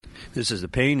This is the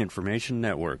Pain Information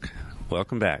Network.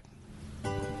 Welcome back.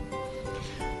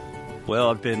 Well,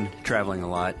 I've been traveling a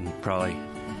lot and probably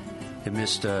have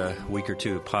missed a week or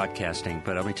two of podcasting,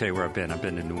 but let me tell you where I've been. I've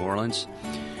been to New Orleans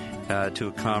to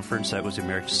a conference. That was the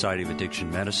American Society of Addiction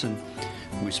Medicine.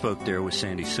 We spoke there with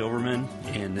Sandy Silverman,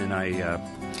 and then I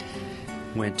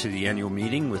went to the annual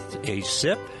meeting with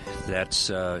ACIP. That's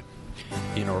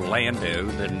in Orlando.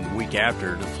 Then the week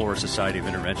after, the Florida Society of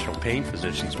Interventional Pain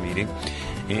Physicians meeting.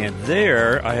 And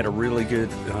there, I had a really good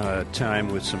time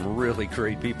with some really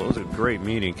great people. It was a great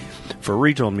meeting. For a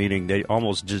regional meeting, they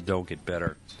almost just don't get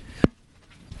better.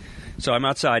 So I'm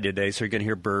outside today, so you're going to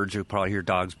hear birds. You'll probably hear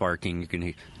dogs barking. You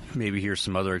can maybe hear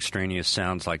some other extraneous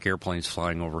sounds like airplanes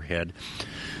flying overhead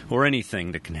or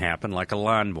anything that can happen, like a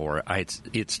lawnmower.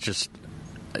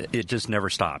 It just never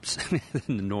stops,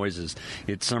 the noises.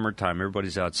 It's summertime.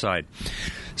 Everybody's outside.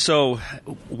 So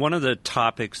one of the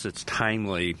topics that's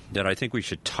timely that I think we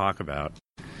should talk about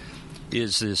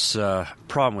is this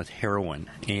problem with heroin.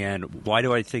 And why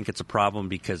do I think it's a problem?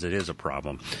 Because it is a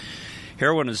problem.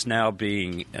 Heroin is now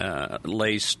being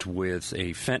laced with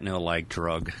a fentanyl-like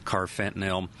drug,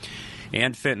 carfentanil,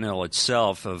 and fentanyl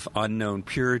itself of unknown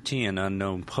purity and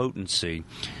unknown potency.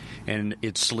 And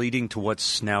it's leading to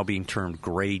what's now being termed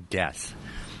gray death.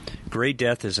 Gray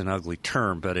death is an ugly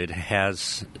term, but it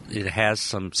has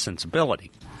some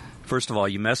sensibility. First of all,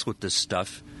 you mess with this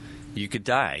stuff, you could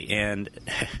die, and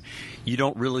you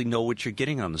don't really know what you're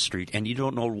getting on the street, and you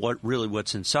don't know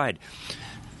what's inside.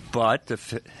 But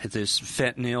this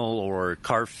fentanyl or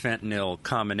carfentanil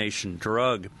combination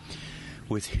drug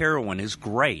with heroin is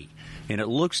gray. And it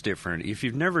looks different. If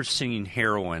you've never seen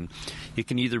heroin, it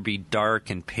can either be dark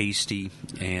and pasty,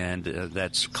 and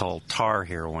that's called tar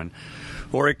heroin,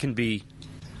 or it can be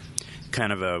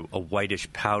kind of a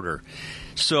whitish powder.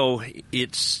 So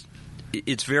it's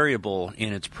variable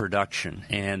in its production,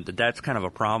 and that's kind of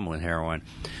a problem with heroin.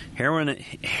 Heroin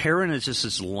is just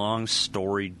this long,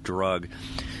 storied drug.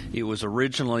 It was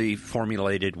originally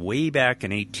formulated way back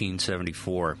in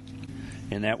 1874.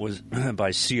 And that was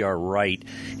by C.R. Wright,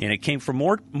 and it came from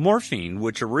morphine,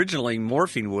 which originally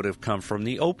morphine would have come from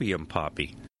the opium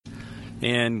poppy.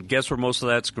 And guess where most of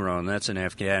that's grown? That's in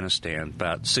Afghanistan,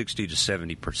 about 60 to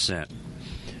 70%.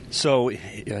 So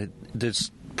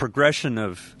this progression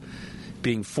of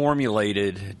being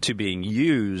formulated to being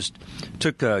used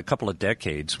took a couple of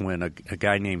decades when a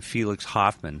guy named Felix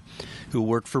Hoffman, who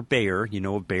worked for Bayer,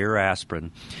 Bayer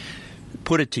aspirin,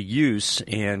 put it to use,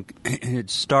 and it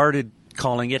started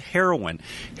calling it heroin.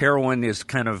 Heroin is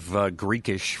kind of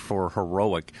Greekish for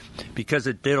heroic because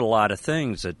it did a lot of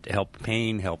things. It helped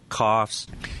pain, helped coughs,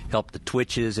 helped the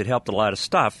twitches. It helped a lot of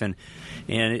stuff. And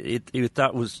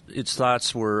its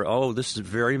thoughts were, this is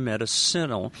very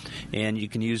medicinal, and you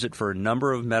can use it for a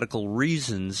number of medical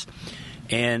reasons.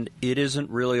 And it isn't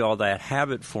really all that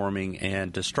habit-forming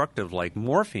and destructive like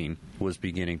morphine was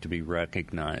beginning to be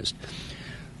recognized.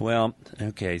 Well,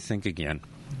 okay, think again.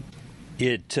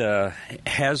 It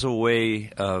has a way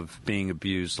of being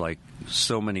abused like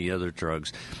so many other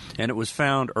drugs. And it was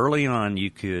found early on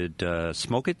you could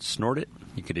smoke it, snort it,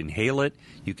 you could inhale it,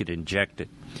 you could inject it.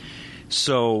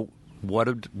 So what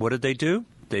did they do?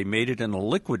 They made it in a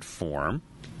liquid form,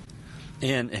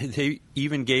 and they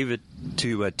even gave it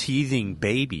to teething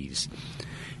babies.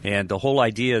 And the whole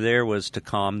idea there was to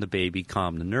calm the baby,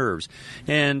 calm the nerves.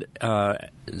 And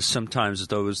sometimes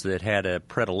those that had a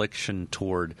predilection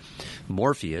toward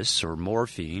Morpheus or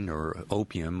morphine or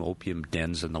opium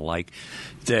dens and the like,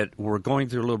 that were going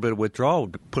through a little bit of withdrawal,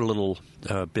 would put a little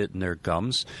bit in their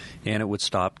gums, and it would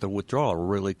stop the withdrawal,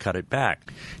 really cut it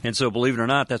back. And so, believe it or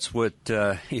not, that's what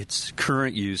its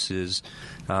current use is.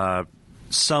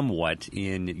 Somewhat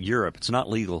in Europe. It's not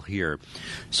legal here.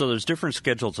 So there's different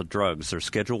schedules of drugs. There's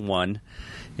Schedule 1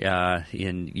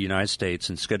 in the United States,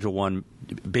 and Schedule 1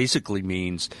 basically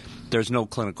means there's no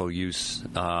clinical use,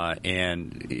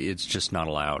 and it's just not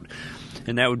allowed.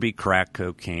 And that would be crack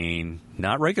cocaine,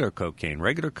 not regular cocaine.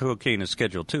 Regular cocaine is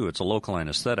Schedule 2. It's a local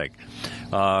anesthetic.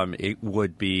 It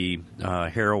would be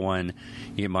heroin.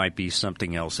 It might be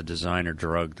something else, a designer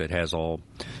drug that has all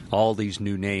these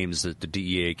new names that the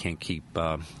DEA can't keep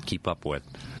up with.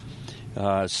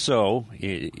 So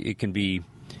it can be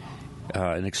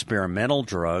an experimental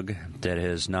drug that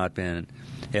has not been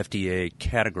FDA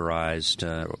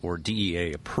categorized or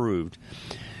DEA approved.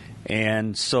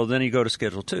 And so then you go to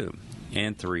Schedule 2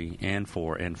 and 3 and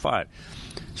 4 and 5.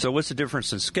 So what's the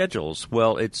difference in schedules?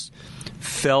 Well, it's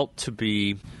felt to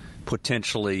be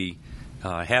potentially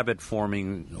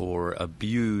habit-forming or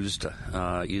abused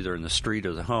either in the street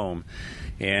or the home,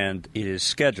 and it is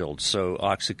scheduled. So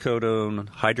oxycodone,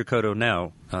 hydrocodone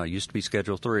now used to be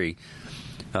Schedule 3.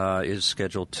 is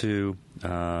Schedule 2,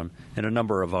 and a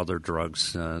number of other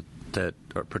drugs that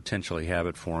are potentially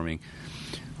habit-forming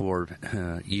or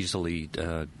easily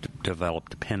develop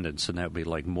dependence, and that would be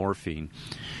like morphine.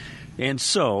 And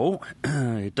so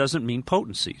it doesn't mean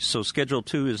potency. So Schedule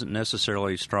 2 isn't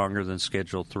necessarily stronger than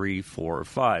Schedule 3, 4, or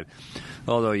 5,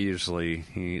 although usually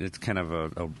it's kind of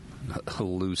a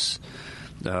loose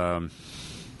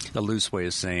way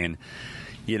of saying,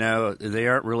 they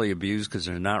aren't really abused because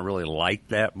they're not really liked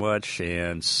that much,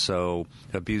 and so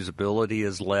abusability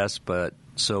is less, but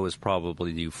so is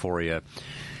probably the euphoria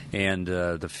and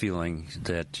the feeling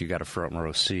that you got a front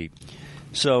row seat.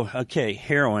 So, okay,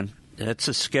 heroin. That's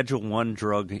a Schedule 1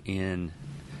 drug in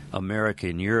America.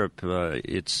 In Europe,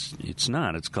 it's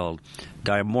not. It's called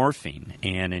diamorphine.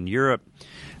 And in Europe,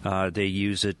 they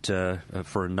use it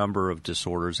for a number of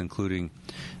disorders, including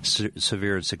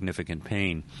severe and significant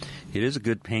pain. It is a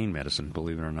good pain medicine,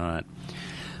 believe it or not.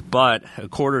 But a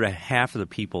quarter to half of the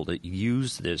people that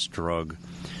use this drug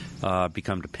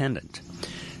become dependent.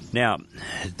 Now,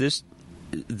 this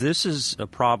is a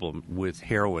problem with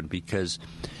heroin because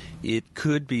it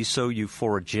could be so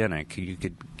euphorogenic. You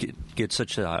could get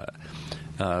such a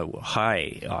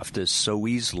high off this so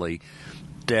easily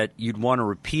that you'd want to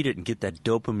repeat it and get that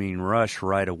dopamine rush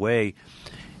right away,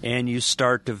 and you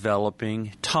start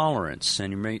developing tolerance.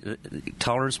 And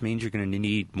tolerance means you're going to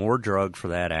need more drug for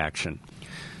that action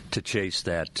to chase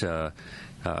that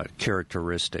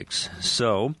characteristics.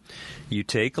 So you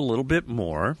take a little bit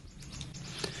more,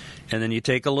 and then you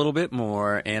take a little bit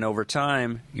more, and over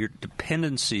time, your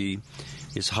dependency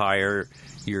is higher,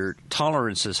 your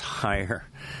tolerance is higher,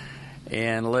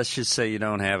 and let's just say you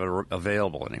don't have it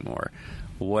available anymore.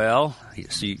 Well,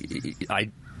 see,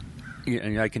 I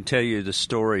can tell you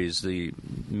the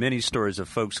many stories of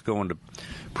folks going to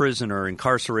prison or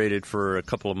incarcerated for a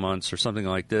couple of months or something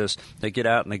like this. They get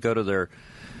out and they go to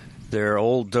their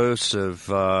old dose of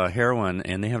heroin,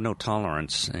 and they have no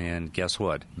tolerance, and guess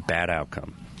what? Bad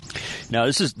outcome. Now,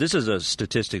 this is a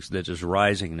statistic that is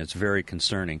rising, and it's very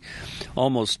concerning.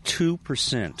 Almost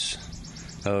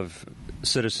 2% of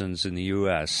citizens in the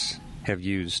U.S. have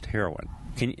used heroin.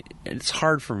 It's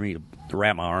hard for me to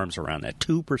wrap my arms around that.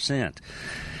 2%.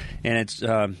 And it's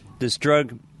this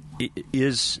drug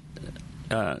is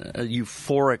a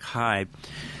euphoric high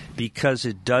because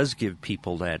it does give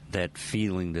people that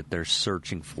feeling that they're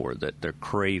searching for, that they're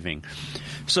craving.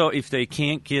 So if they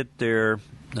can't get their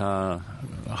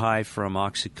high from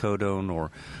oxycodone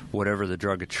or whatever the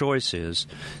drug of choice is,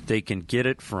 they can get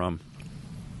it from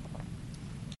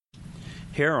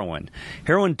heroin.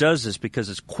 Heroin does this because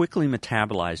it's quickly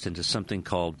metabolized into something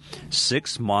called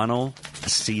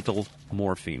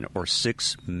 6-monoacetylmorphine, or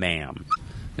 6-MAM.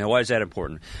 Now, why is that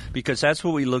important? Because that's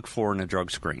what we look for in a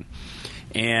drug screen.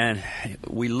 And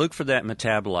we look for that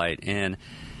metabolite, and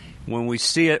when we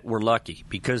see it, we're lucky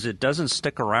because it doesn't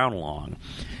stick around long.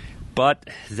 But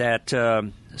that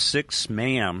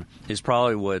 6-MAM is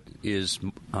probably what is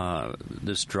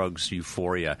this drug's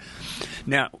euphoria.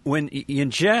 Now, when you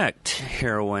inject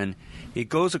heroin, it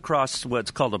goes across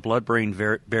what's called the blood-brain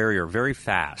barrier very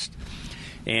fast.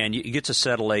 And it gets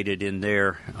acetylated in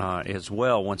there as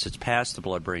well once it's past the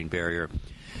blood-brain barrier.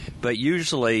 But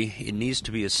usually it needs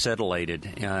to be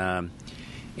acetylated.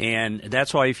 And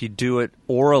that's why if you do it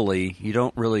orally, you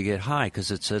don't really get high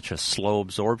because it's such a slow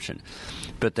absorption.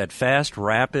 But that fast,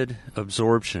 rapid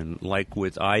absorption, like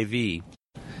with IV,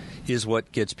 is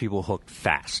what gets people hooked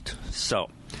fast. So,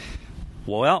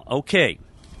 well, okay,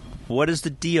 what is the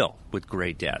deal with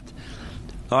Gray Death?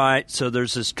 All right, so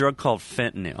there's this drug called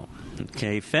fentanyl.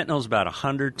 Okay, fentanyl is about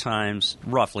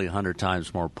roughly 100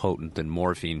 times more potent than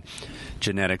morphine.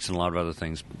 Genetics and a lot of other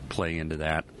things play into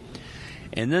that.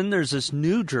 And then there's this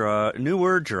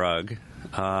newer drug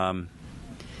that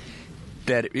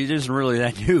it isn't really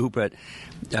that new, but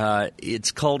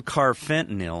it's called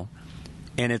carfentanil,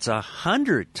 and it's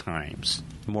 100 times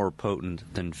more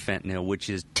potent than fentanyl, which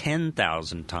is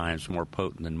 10,000 times more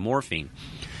potent than morphine.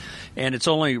 And it's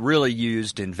only really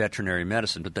used in veterinary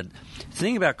medicine. But the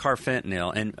thing about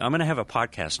carfentanil, and I'm going to have a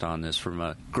podcast on this from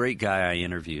a great guy I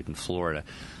interviewed in Florida,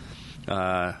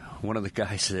 one of the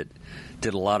guys that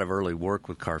did a lot of early work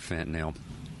with carfentanil,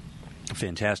 a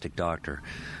fantastic doctor.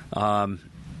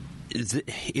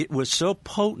 It was so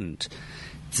potent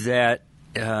that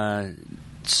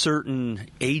certain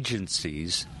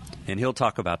agencies, and he'll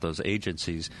talk about those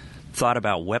agencies, thought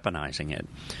about weaponizing it.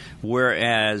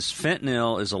 Whereas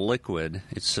fentanyl is a liquid,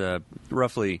 it's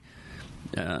roughly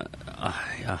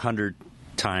 100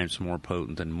 times more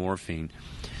potent than morphine.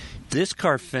 This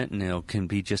carfentanil can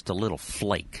be just a little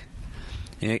flake.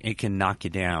 It can knock you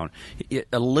down.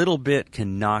 A little bit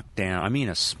can knock down, I mean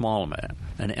a small amount,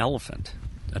 an elephant,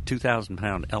 a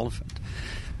 2,000-pound elephant.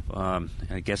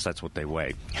 I guess that's what they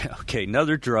weigh. Okay,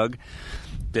 another drug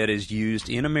that is used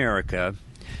in America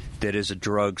that is a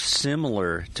drug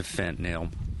similar to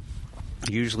fentanyl,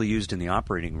 usually used in the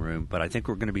operating room, but I think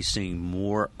we're going to be seeing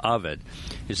more of it,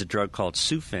 is a drug called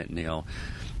sufentanil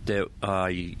that I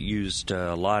used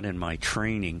a lot in my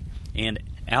training, and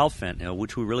alfentanil,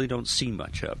 which we really don't see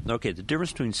much of. Okay, the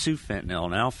difference between sufentanil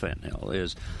and alfentanil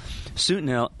is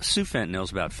sufentanil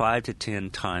is about 5 to 10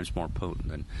 times more potent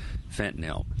than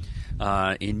fentanyl.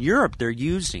 In Europe, they're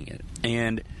using it,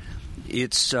 and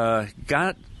it's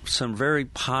got some very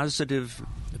positive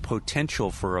potential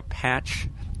for a patch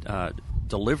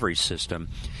delivery system,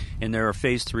 and there are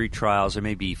phase 3 trials. There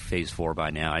may be phase 4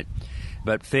 by now,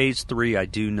 but phase 3 I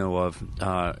do know of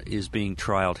is being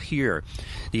trialed here.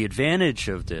 The advantage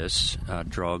of this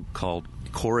drug, called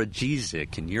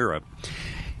Coragesic in Europe,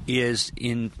 is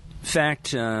in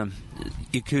fact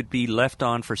it could be left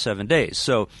on for 7 days.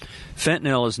 So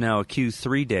fentanyl is now a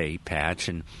Q3-day patch,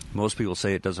 and most people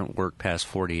say it doesn't work past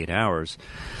 48 hours.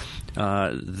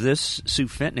 This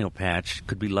sufentanil patch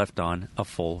could be left on a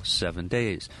full 7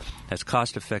 days. That's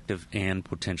cost-effective and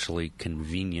potentially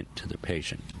convenient to the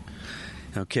patient.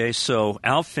 Okay, so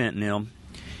alfentanil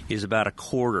is about a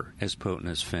quarter as potent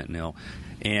as fentanyl,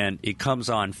 and it comes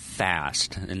on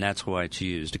fast, and that's why it's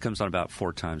used. It comes on about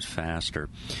 4 times faster.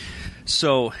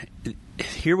 So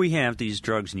here we have these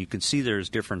drugs, and you can see there's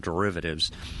different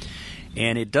derivatives.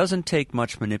 And it doesn't take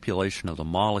much manipulation of the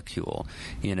molecule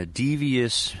in a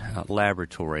devious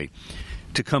laboratory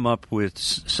to come up with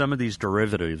some of these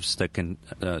derivatives that can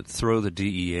throw the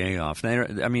DEA off. They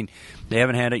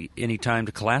haven't had any time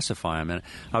to classify them. And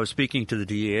I was speaking to the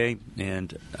DEA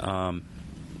and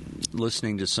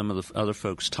listening to some of the other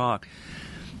folks talk,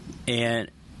 and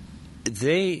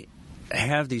they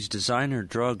have these designer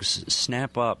drugs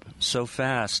snap up so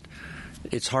fast,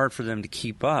 it's hard for them to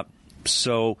keep up.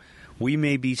 So we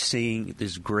may be seeing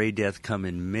this gray death come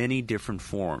in many different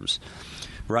forms.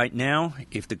 Right now,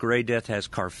 if the gray death has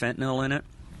carfentanil in it,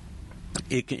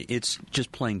 it's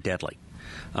just plain deadly.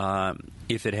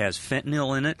 If it has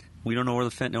fentanyl in it, we don't know where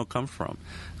the fentanyl comes from.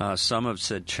 Some have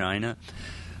said China.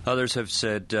 Others have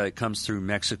said it comes through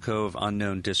Mexico of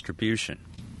unknown distribution.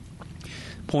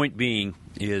 Point being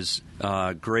is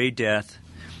gray death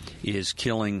is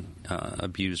killing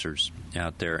abusers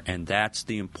out there, and that's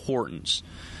the importance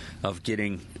of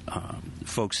getting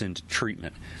folks into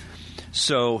treatment.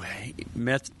 So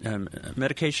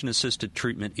medication-assisted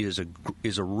treatment is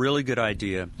a really good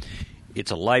idea.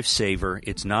 It's a lifesaver.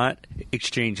 It's not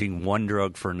exchanging one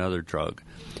drug for another drug.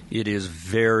 It is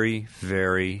very,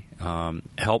 very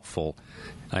helpful,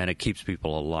 and it keeps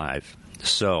people alive.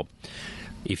 So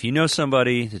if you know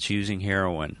somebody that's using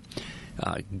heroin,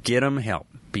 get them help,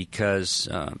 because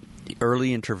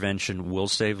early intervention will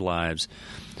save lives.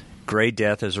 Gray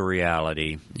death is a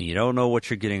reality. You don't know what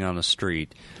you're getting on the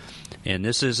street. And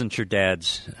this isn't your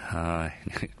dad's,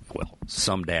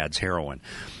 some dad's heroin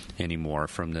anymore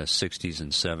from the 60s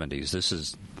and 70s.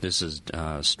 This is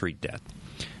street death.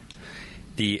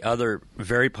 The other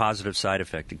very positive side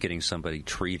effect of getting somebody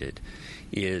treated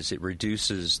is it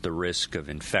reduces the risk of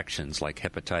infections like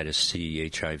hepatitis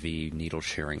C, HIV, needle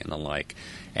sharing, and the like,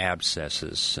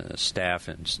 abscesses, staph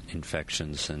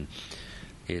infections, and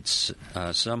it's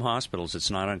some hospitals,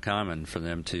 it's not uncommon for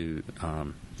them to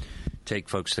take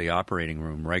folks to the operating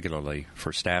room regularly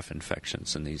for staph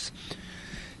infections, and these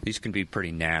can be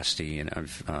pretty nasty, and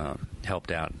I've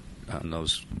helped out on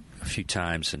those a few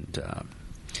times, and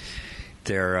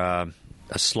they're a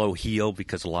slow heal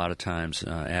because a lot of times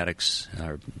addicts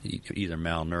are either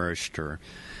malnourished or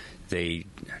they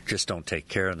just don't take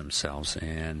care of themselves,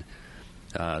 and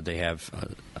they have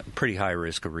a pretty high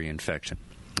risk of reinfection.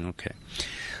 Okay.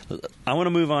 I want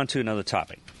to move on to another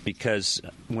topic, because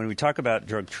when we talk about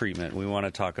drug treatment, we want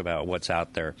to talk about what's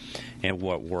out there and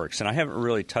what works. And I haven't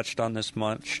really touched on this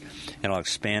much, and I'll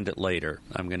expand it later.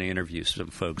 I'm going to interview some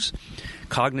folks.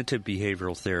 Cognitive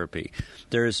behavioral therapy.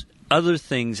 There's other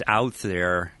things out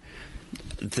there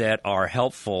that are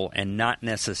helpful and not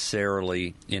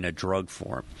necessarily in a drug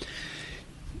form.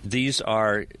 These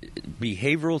are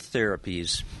behavioral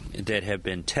therapies that have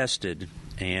been tested,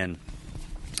 and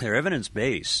they're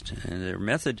evidence-based, and they're a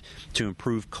method to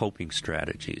improve coping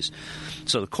strategies.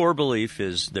 So the core belief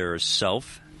is there is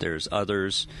self, there's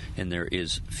others, and there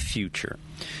is future.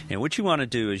 And what you want to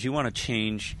do is you want to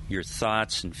change your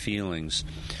thoughts and feelings,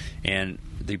 and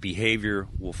the behavior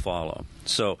will follow.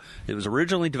 So it was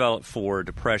originally developed for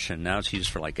depression. Now it's used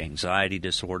for like anxiety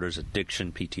disorders,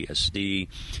 addiction, PTSD.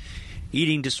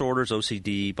 eating disorders,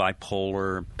 OCD,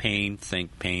 bipolar, pain,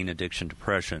 think pain, addiction,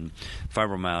 depression,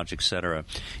 fibromyalgia, etc.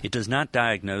 It does not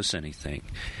diagnose anything.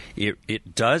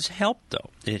 It does help, though.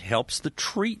 It helps the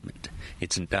treatment.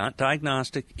 It's not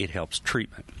diagnostic. It helps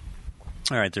treatment.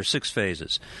 All right, there's 6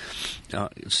 phases.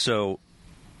 So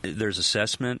there's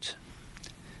assessment,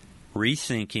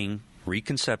 rethinking,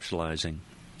 reconceptualizing,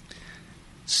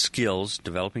 skills,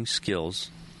 developing skills,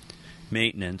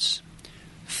 maintenance,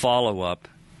 follow-up,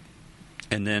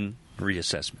 and then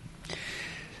reassessment.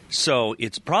 So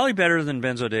it's probably better than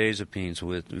benzodiazepines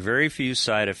with very few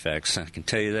side effects, I can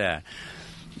tell you that.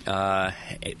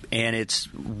 And it's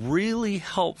really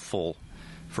helpful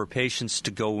for patients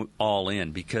to go all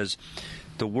in, because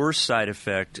the worst side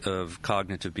effect of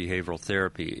cognitive behavioral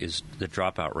therapy is the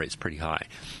dropout rate's pretty high.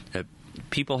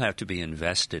 People have to be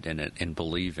invested in it and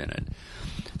believe in it.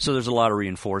 So there's a lot of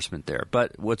reinforcement there.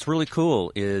 But what's really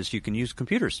cool is you can use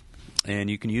computers and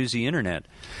you can use the internet.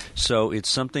 So it's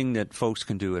something that folks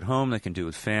can do at home, they can do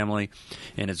with family,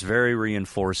 and it's very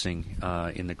reinforcing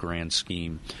in the grand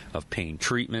scheme of pain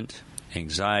treatment,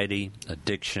 anxiety,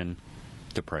 addiction,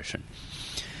 depression.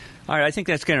 All right, I think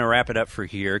that's going to wrap it up for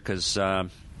here, because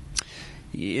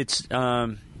there's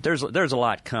a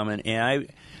lot coming, and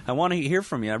I want to hear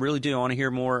from you. I really do. I want to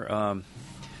hear more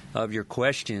of your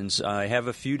questions. I have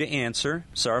a few to answer.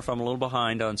 Sorry if I'm a little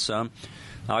behind on some.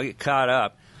 I'll get caught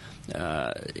up.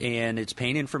 And it's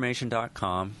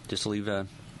paininformation.com. Just leave a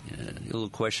little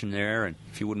question there, and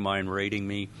if you wouldn't mind rating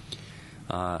me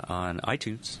on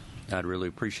iTunes, I'd really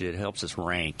appreciate it. It helps us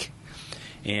rank.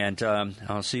 And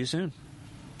I'll see you soon.